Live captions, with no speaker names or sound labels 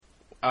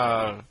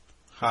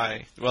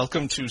Hi.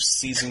 Welcome to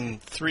Season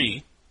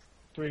 3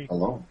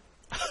 Hello.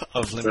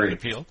 of Limited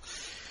Appeal.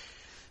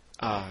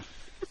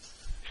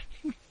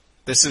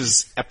 This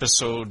is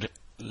episode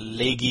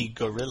Leggy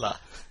Gorilla.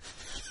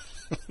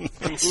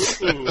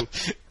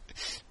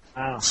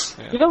 Wow.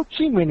 Yeah. You don't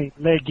see many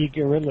leggy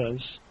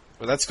gorillas.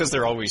 Well, that's because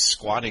they're always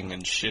squatting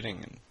and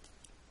shitting and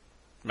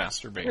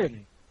masturbating.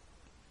 Really?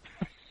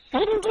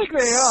 I don't think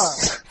they are.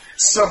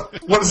 So,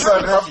 what does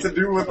that have to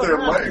do with their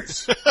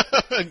legs?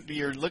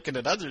 You're looking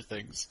at other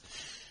things.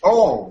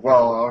 Oh,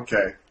 well,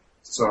 okay.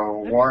 So,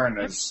 Warren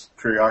is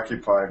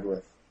preoccupied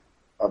with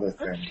other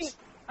things.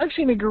 I've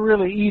seen a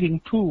gorilla eating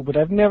poo, but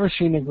I've never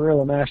seen a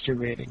gorilla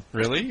masturbating.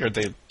 Really? Are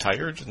they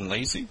tired and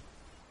lazy?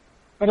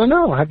 I don't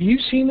know. Have you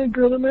seen a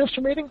gorilla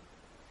masturbating?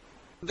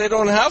 They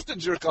don't have to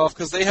jerk off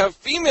because they have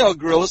female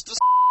gorillas to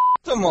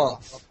them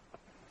off.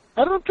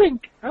 I don't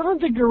think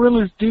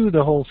gorillas do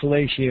the whole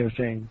fellatio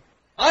thing.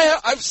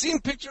 I've seen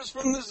pictures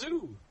from the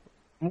zoo.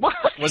 What?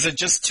 Was it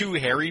just two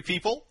hairy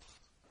people?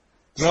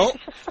 No.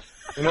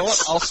 You know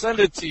what? I'll send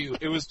it to you.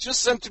 It was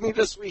just sent to me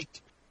this week.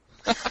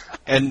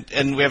 And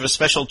we have a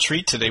special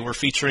treat today. We're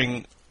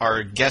featuring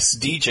our guest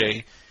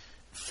DJ,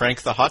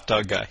 Frank the Hot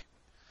Dog Guy.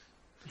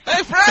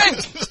 Hey,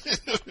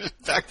 Frank!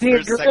 Back for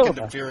his gorilla. second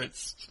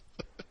appearance.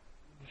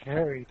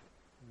 Harry.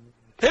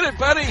 Hit it,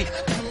 buddy!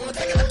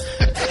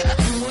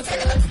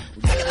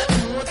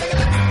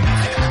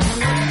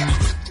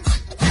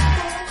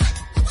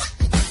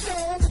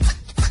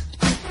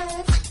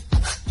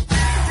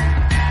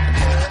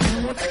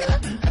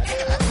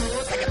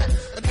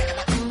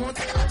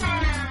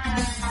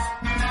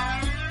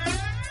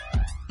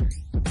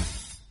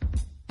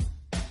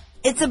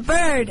 It's a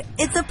bird.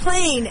 It's a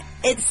plane.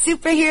 It's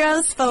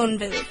Superhero's phone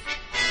booth.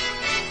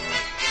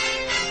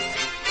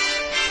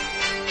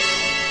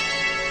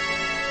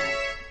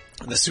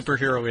 The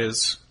superhero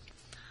is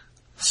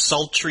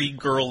Sultry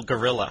Girl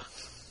Gorilla.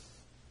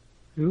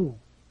 Ooh.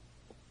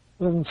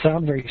 Doesn't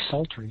sound very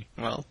sultry.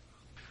 Well,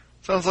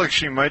 Sounds like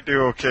she might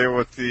do okay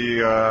with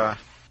the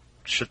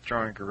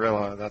shit-throwing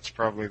gorilla. That's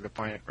probably the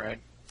point, right?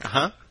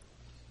 uh-huh.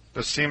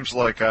 This seems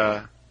like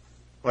a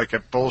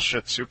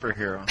bullshit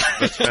superhero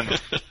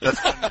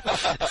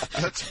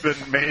that's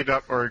been made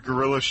up, or a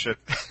gorilla shit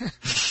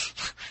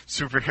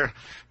superhero.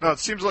 No, it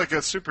seems like a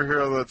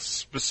superhero that's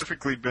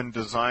specifically been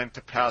designed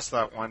to pass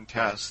that one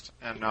test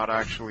and not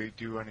actually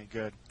do any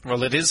good.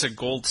 Well, it is a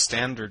gold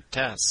standard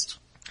test.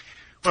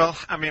 Well,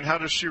 I mean, how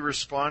does she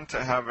respond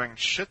to having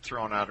shit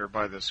thrown at her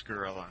by this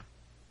gorilla?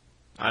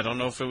 I don't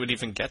know if it would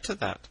even get to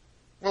that.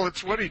 Well,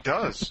 it's what he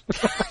does.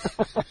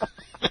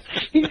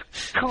 He's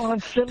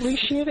constantly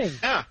shitting.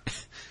 Yeah.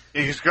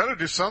 He's got to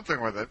do something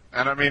with it.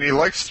 And, I mean, he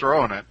likes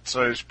throwing it.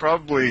 So he's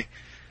probably,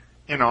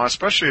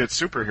 especially at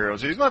superheroes,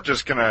 he's not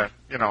just going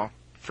to,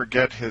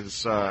 forget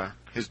his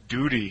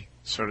duty,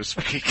 so to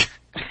speak.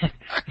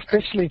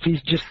 Especially if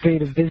he's just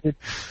paid a visit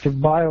to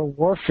Bio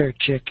Warfare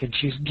Chick and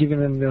she's giving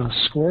him those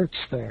squirts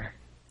there.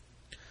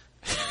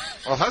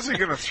 Well, how's he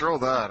going to throw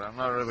that? I'm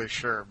not really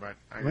sure, but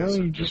I guess.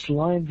 Well, he just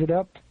lines it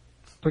up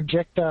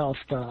projectile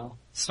style.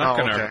 It's not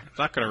okay. It's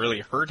not gonna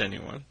really hurt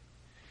anyone.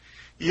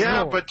 Yeah,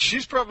 No. but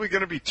she's probably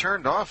going to be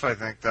turned off, I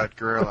think, that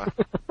gorilla.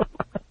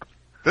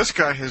 This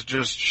guy has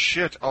just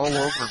shit all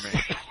over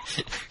me.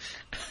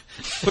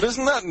 But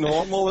isn't that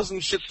normal?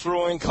 Isn't shit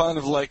throwing kind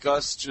of like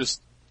us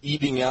just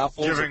eating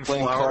apples Giving and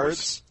playing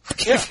flowers.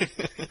 cards? Yeah.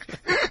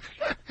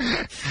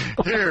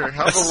 Here,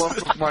 have a lump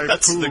of my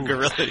That's poo. the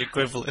gorilla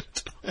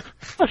equivalent.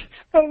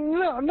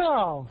 Oh,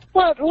 no.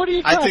 What are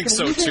you I talking think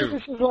so, about? You too.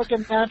 This is like a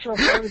natural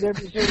part of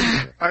every city.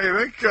 I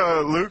think,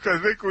 Luke,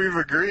 we've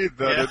agreed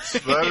that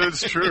that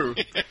is true.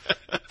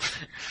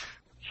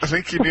 I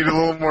think you need a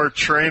little more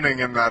training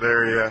in that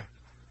area.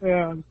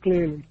 Yeah,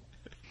 clearly.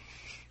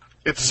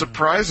 It's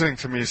surprising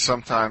to me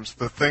sometimes,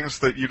 the things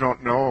that you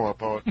don't know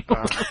about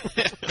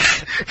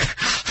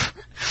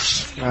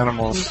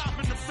animals.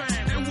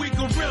 And we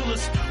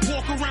gorillas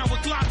walk around with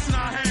Glocks in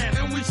our hand,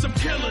 and we some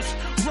killers.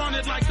 Run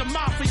it like the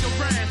mafia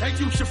ran, and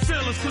you should feel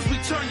us, cause we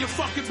turn your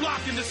fucking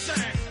block into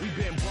sand.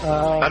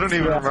 I don't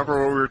even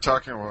remember what we were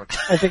talking about.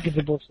 I think it's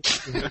a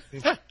bullshit.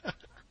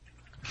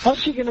 How's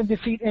she going to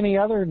defeat any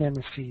other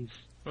nemesis?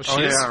 Well, Oh,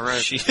 yeah,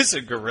 right. She is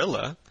a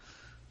gorilla.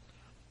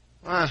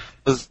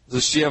 Does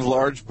she have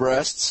large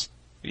breasts?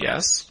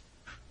 Yes.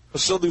 Well,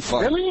 she'll do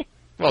fine. Really?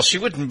 Well, she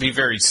wouldn't be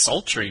very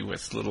sultry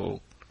with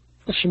little...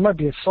 Well, she might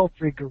be a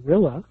sultry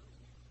gorilla.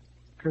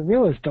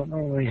 Gorillas don't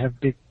normally have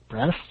big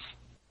breasts.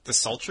 The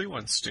sultry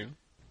ones do.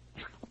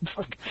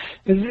 Fuck.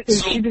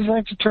 Is she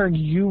designed to turn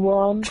you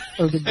on,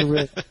 or the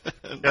gorilla?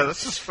 Yeah,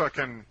 this is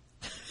fucking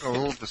a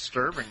little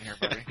disturbing here,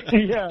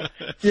 buddy.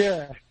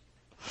 yeah.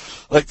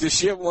 Like, does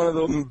she have one of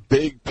them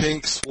big,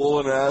 pink,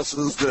 swollen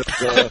asses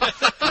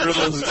that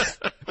gorillas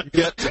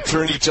get to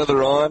turn each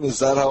other on? Is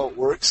that how it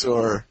works,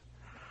 or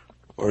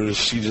does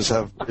she just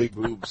have big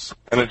boobs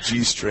and a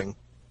G-string?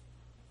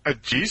 A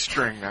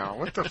G-string now?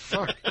 What the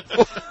fuck?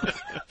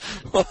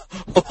 Well,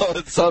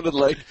 it sounded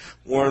like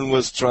Warren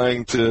was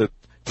trying to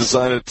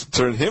design it to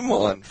turn him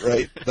on,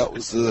 right? That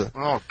was the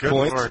Oh, good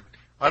point. lord.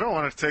 I don't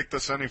want to take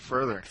this any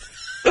further.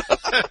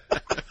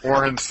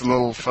 Warren's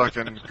little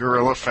fucking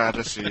gorilla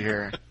fantasy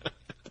here.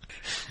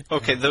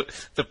 Okay,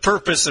 the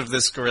purpose of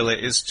this gorilla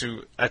is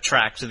to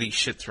attract the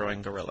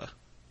shit-throwing gorilla.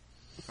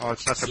 Oh,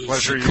 it's not the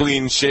pleasure you...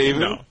 Clean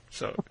shaven? No,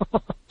 so...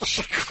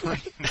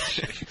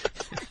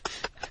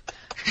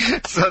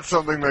 Is that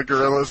something that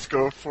gorillas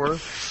go for?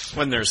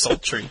 When they're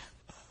sultry.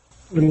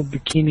 Little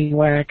bikini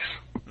wax.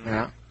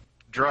 Yeah.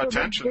 Draw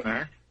attention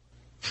there.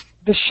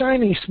 The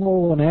shiny,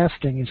 swollen ass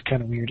thing is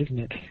kind of weird, isn't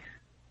it?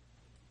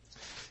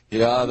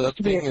 Yeah, that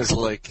thing is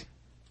like...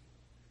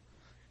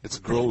 It's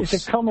gross.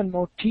 It's a common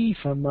motif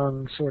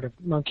among sort of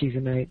monkeys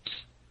and apes.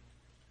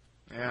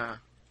 Yeah.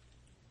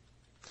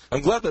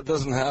 I'm glad that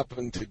doesn't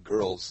happen to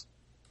girls.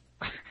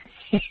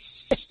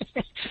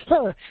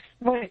 Well,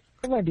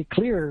 it might be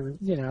clearer,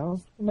 you know.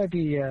 It might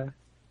be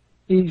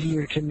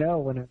easier to know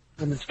when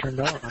it's turned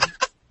on.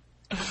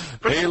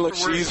 But Hey, look,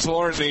 she's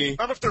horny.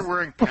 Not if they're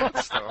wearing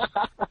pants, though.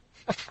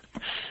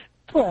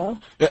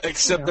 Well, Yeah,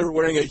 except they're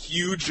wearing a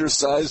huger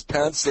size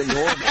pants than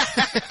normal.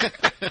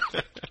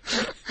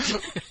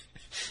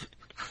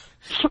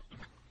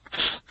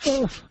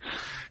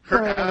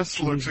 Her ass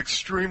looks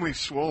extremely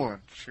swollen.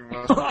 She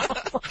must.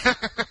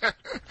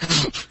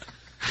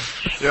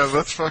 Yeah,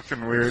 that's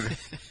fucking weird.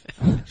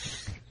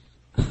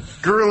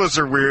 Gorillas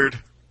are weird.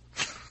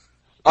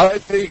 I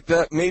think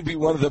that may be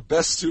one of the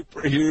best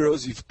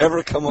superheroes you've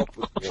ever come up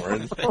with,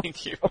 Warren.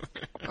 Thank you.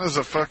 That was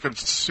a fucking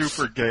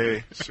super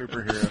gay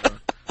superhero.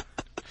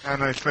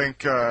 And I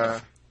think,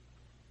 I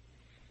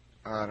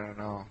don't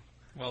know.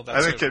 Well,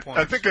 that's a point.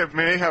 I think it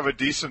may have a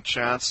decent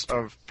chance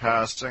of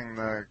passing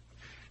the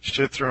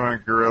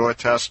shit-throwing gorilla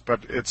test,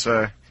 but it's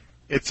a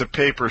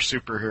paper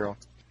superhero.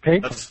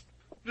 paper. That's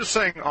just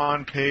saying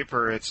on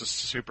paper it's a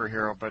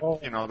superhero, but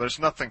there's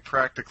nothing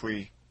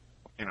practically,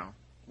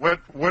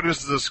 What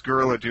does this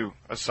gorilla do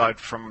aside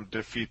from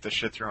defeat the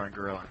shit-throwing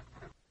gorilla?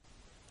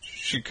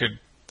 She could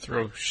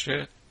throw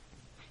shit.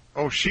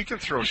 Oh, she can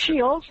throw shit.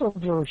 She also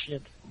throws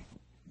shit.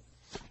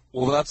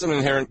 Well, that's an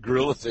inherent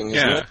gorilla thing,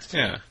 isn't it?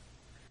 Yeah.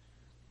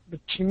 But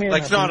she may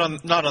Like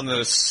not not on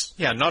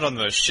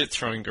the shit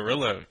throwing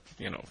gorilla,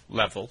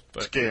 level,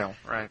 but Scale,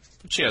 right.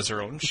 she has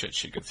her own shit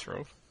she could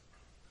throw.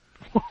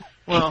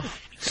 Well,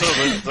 so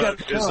is that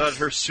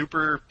her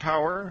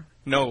superpower?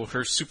 No,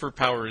 her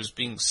superpower is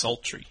being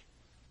sultry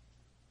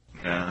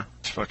Yeah,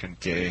 it's fucking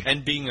gay.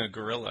 and being a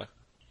gorilla.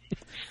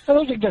 I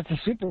don't think that's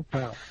a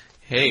superpower.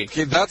 Hey,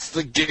 Okay, that's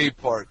the gay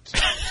part.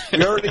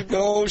 You already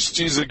know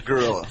she's a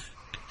gorilla.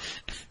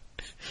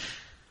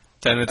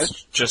 then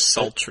it's just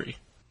sultry.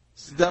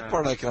 See, that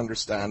part I can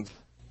understand.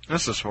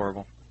 This is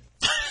horrible.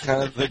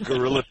 Kind of the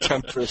gorilla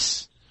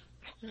temptress.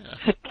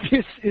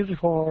 This is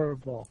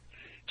horrible.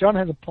 John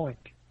has a point.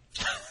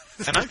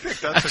 And I think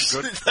that's a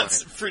good point.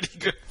 That's a pretty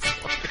good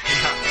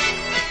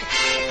point.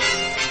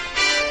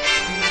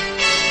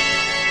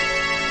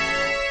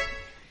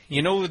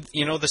 You know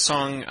the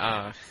song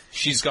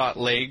 "She's Got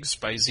Legs"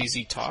 by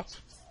ZZ Top?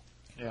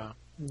 Yeah.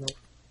 No.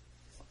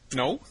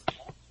 No?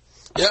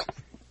 Yep.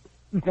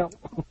 No.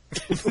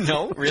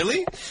 No,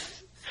 really?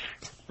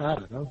 I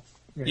don't know.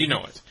 You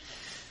know it.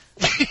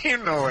 You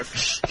know it.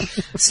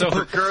 So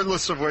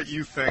Regardless of what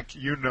you think,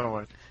 you know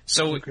it.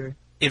 So Okay.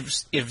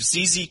 if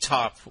ZZ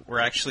Top were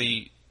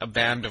actually a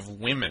band of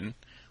women,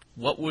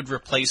 what would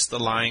replace the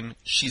line,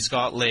 "She's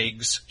got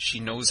legs, she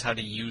knows how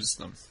to use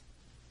them"?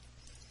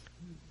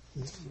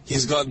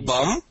 He's got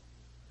bum.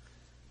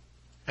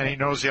 And he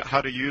knows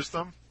how to use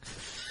them?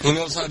 He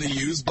knows how to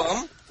use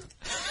bum.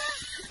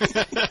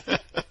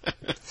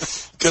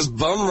 Because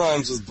bum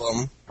rhymes with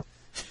bum.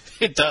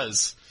 It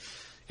does.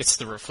 It's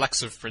the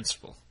reflexive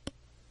principle.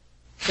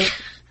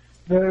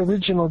 The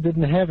original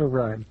didn't have a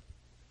rhyme.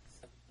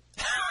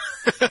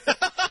 That's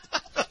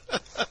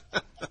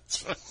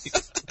funny.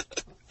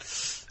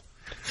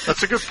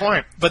 That's a good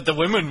point. But the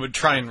women would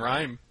try and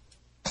rhyme.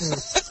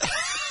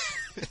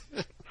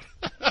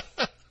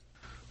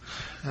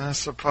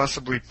 So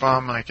possibly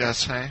bum, I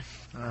guess, hey?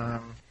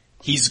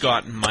 He's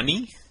got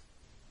money.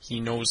 He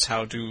knows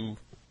how to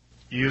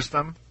Use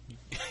them?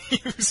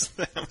 use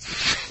them.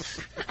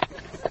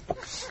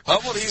 How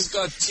about he's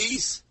got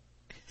teeth?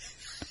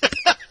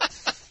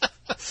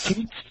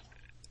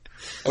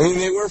 I mean,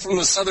 they were from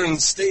the southern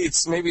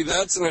states. Maybe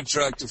that's an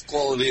attractive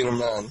quality in a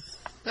man.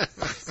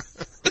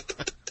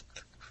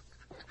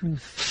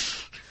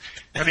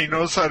 And he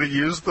knows how to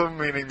use them,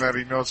 meaning that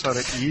he knows how to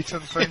eat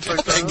and things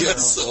like that? I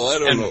guess so. I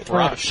don't know. And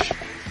brush.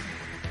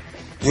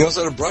 He knows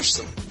how to brush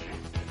them.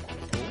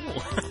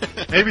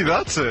 Maybe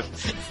that's it.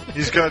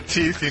 He's got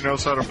teeth, he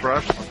knows how to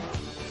brush them.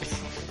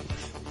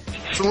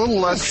 It's a little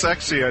less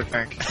sexy, I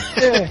think.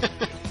 Yeah.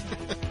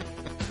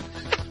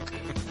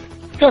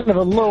 Kind of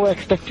a low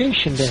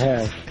expectation to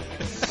have.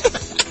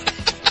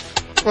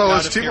 Well, Not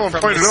as if you're T-Bone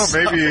from pointed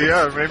the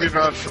out, maybe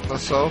not from the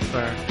south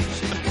there.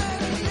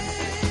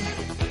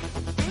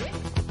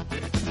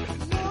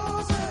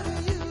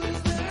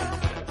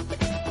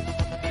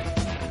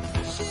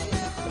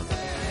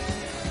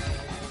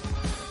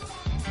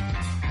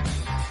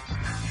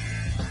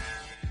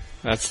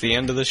 That's the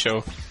end of the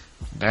show.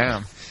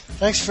 Damn.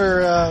 Thanks for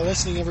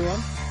listening,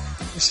 everyone.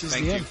 This is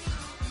Thank the you. end.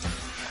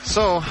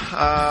 So,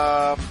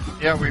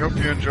 we hope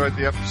you enjoyed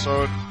the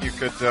episode. You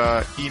could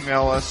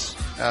email us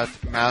at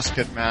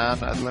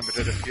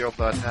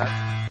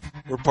maskedman@limitedappeal.net.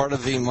 We're part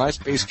of the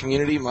MySpace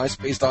community,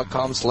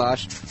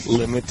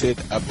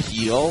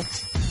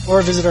 myspace.com/limitedappeal.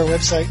 Or visit our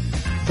website,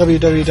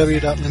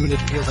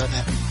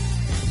 www.limitedappeal.net.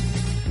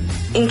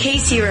 In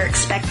case you were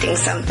expecting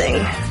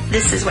something,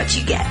 this is what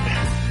you get.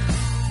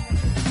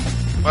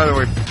 By the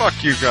way,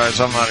 fuck you guys.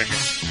 I'm out of here.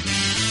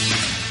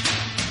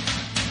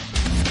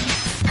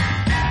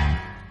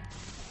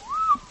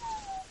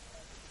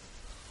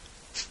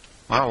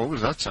 Wow, what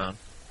was that sound?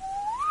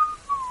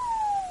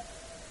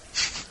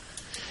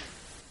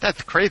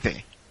 That's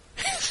crazy.